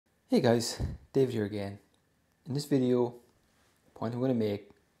Hey guys, David here again. In this video, the point I'm going to make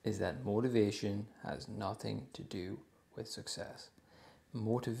is that motivation has nothing to do with success.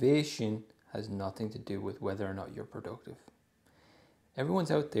 Motivation has nothing to do with whether or not you're productive.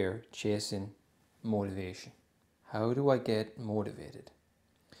 Everyone's out there chasing motivation. How do I get motivated?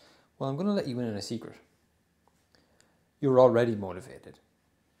 Well, I'm going to let you in on a secret. You're already motivated.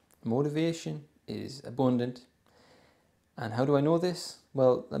 Motivation is abundant. And how do I know this?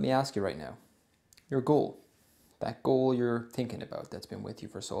 Well, let me ask you right now. Your goal, that goal you're thinking about that's been with you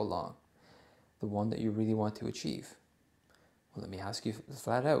for so long, the one that you really want to achieve. Well, let me ask you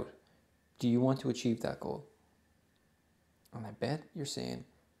flat out, do you want to achieve that goal? And I bet you're saying,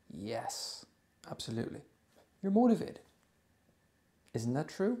 yes, absolutely. You're motivated. Isn't that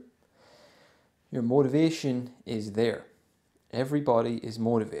true? Your motivation is there. Everybody is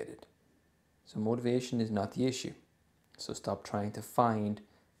motivated. So motivation is not the issue. So stop trying to find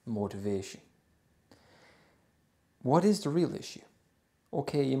motivation. What is the real issue?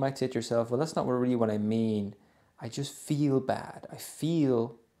 Okay, you might say to yourself, well, that's not really what I mean. I just feel bad. I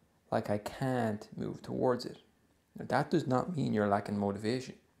feel like I can't move towards it. Now, that does not mean you're lacking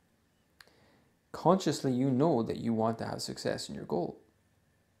motivation. Consciously, you know that you want to have success in your goal.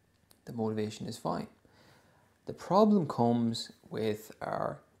 The motivation is fine. The problem comes with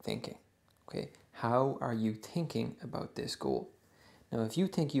our thinking. Okay, how are you thinking about this goal? Now, if you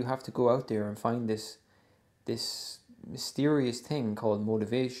think you have to go out there and find this mysterious thing called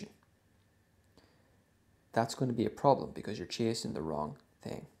motivation, that's going to be a problem because you're chasing the wrong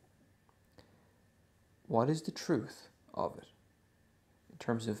thing. What is the truth of it? In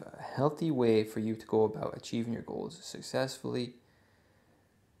terms of a healthy way for you to go about achieving your goals successfully,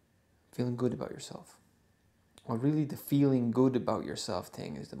 feeling good about yourself. Well, really the feeling good about yourself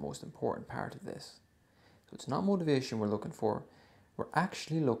thing is the most important part of this. So it's not motivation we're looking for. We're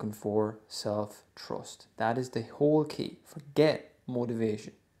actually looking for self-trust. That is the whole key. Forget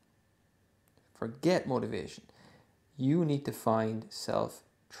motivation. Forget motivation. You need to find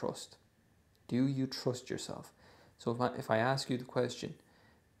self-trust. Do you trust yourself? So if I ask you the question,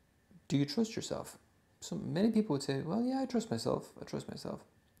 do you trust yourself? So many people would say, well, yeah, I trust myself. I trust myself.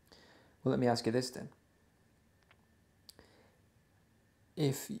 Well, let me ask you this then.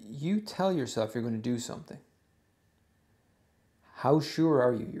 If you tell yourself you're going to do something, how sure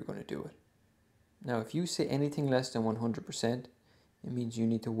are you you're going to do it? Now, if you say anything less than 100%, it means you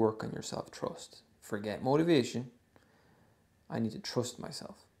need to work on your self-trust. Forget motivation. I need to trust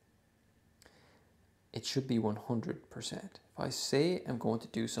myself. It should be 100%. If I say I'm going to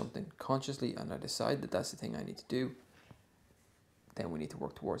do something consciously and I decide that that's the thing I need to do, then we need to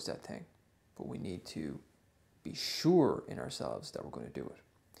work towards that thing. But we need to be sure in ourselves that we're going to do it.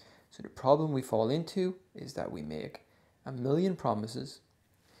 So the problem we fall into is that we make a million promises,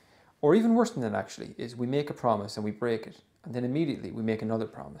 or even worse than that actually, is we make a promise and we break it, and then immediately we make another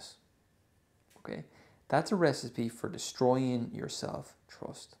promise. Okay? That's a recipe for destroying your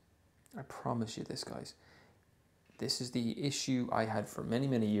self-trust. I promise you this, guys. This is the issue I had for many,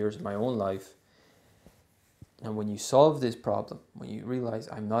 many years in my own life. And when you solve this problem, when you realize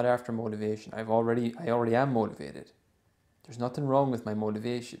I'm not after motivation, I already am motivated. There's nothing wrong with my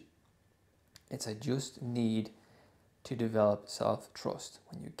motivation. It's I just need to develop self-trust.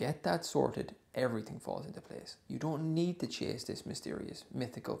 When you get that sorted, everything falls into place. You don't need to chase this mysterious,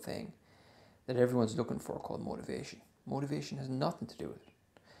 mythical thing that everyone's looking for called motivation. Motivation has nothing to do with it.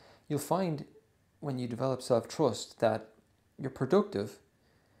 You'll find when you develop self-trust that you're productive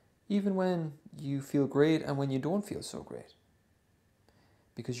even when you feel great and when you don't feel so great.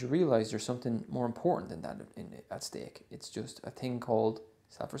 Because you realize there's something more important than that at stake. It's just a thing called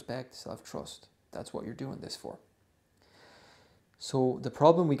self-respect, self-trust. That's what you're doing this for. So the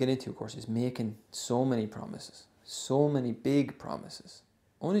problem we get into, of course, is making so many promises, so many big promises,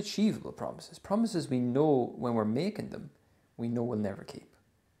 unachievable promises, promises we know when we're making them, we know we'll never keep.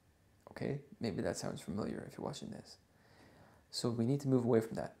 Okay? Maybe that sounds familiar if you're watching this. So we need to move away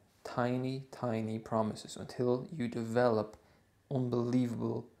from that. Tiny, tiny promises until you develop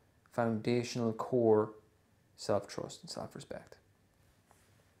unbelievable foundational core self-trust and self-respect.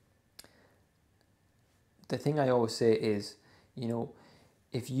 The thing I always say is,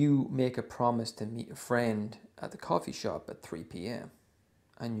 if you make a promise to meet a friend at the coffee shop at 3 p.m.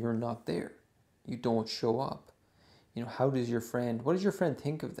 and you're not there, you don't show up, what does your friend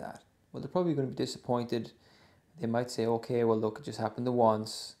think of that? Well, they're probably going to be disappointed. They might say, okay, well, look, it just happened to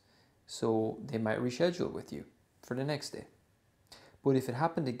once. So they might reschedule with you for the next day. But if it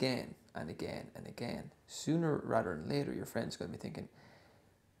happened again and again and again, sooner rather than later, your friend's going to be thinking,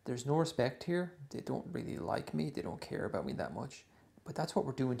 there's no respect here. They don't really like me. They don't care about me that much. But that's what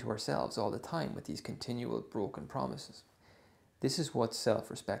we're doing to ourselves all the time with these continual broken promises. This is what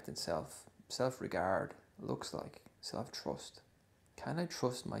self-respect and self-regard looks like. Self-trust. Can I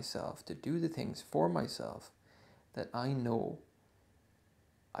trust myself to do the things for myself that I know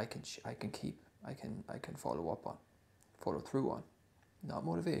I can keep, I can follow through on? Not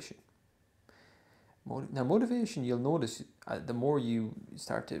motivation. Now motivation, you'll notice the more you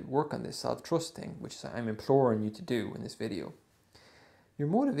start to work on this self-trust thing, which I'm imploring you to do in this video, your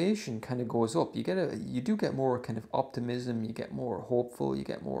motivation kind of goes up. You do get more kind of optimism, you get more hopeful, you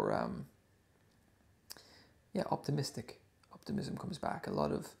get more optimistic. Optimism comes back. A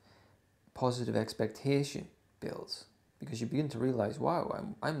lot of positive expectation builds because you begin to realize,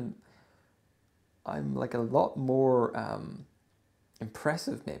 wow, I'm like a lot more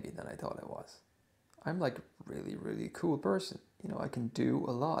impressive maybe than I thought I was. I'm like a really, really cool person. You know, I can do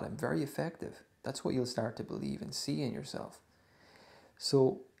a lot. I'm very effective. That's what you'll start to believe and see in yourself.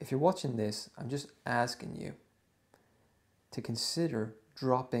 So if you're watching this, I'm just asking you to consider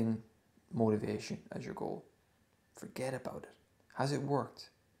dropping motivation as your goal. Forget about it. Has it worked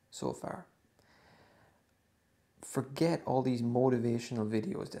so far? Forget all these motivational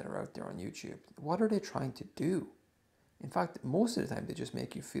videos that are out there on YouTube. What are they trying to do? In fact, most of the time they just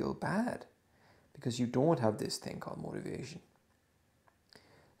make you feel bad because you don't have this thing called motivation.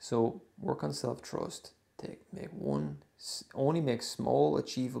 So work on self-trust. Only make small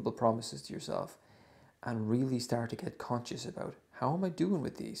achievable promises to yourself and really start to get conscious about, how am I doing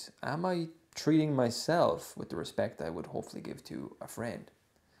with these? Am I treating myself with the respect I would hopefully give to a friend?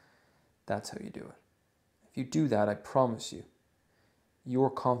 That's how you do it. If you do that, I promise you, your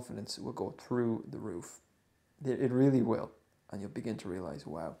confidence will go through the roof. It really will. And you'll begin to realize,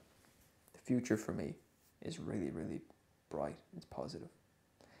 wow, the future for me is really, really bright. It's positive.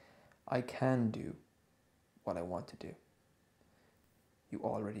 I can do what I want to do. You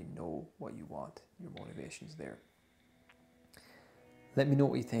already know what you want. Your motivation's there. Let me know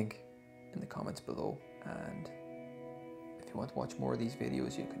what you think in the comments below. And if you want to watch more of these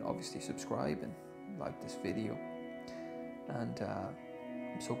videos, you can obviously subscribe and like this video. And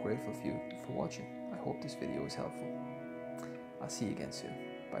I'm so grateful for you for watching. I hope this video was helpful. I'll see you again soon.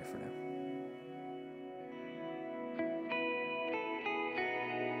 Bye for now.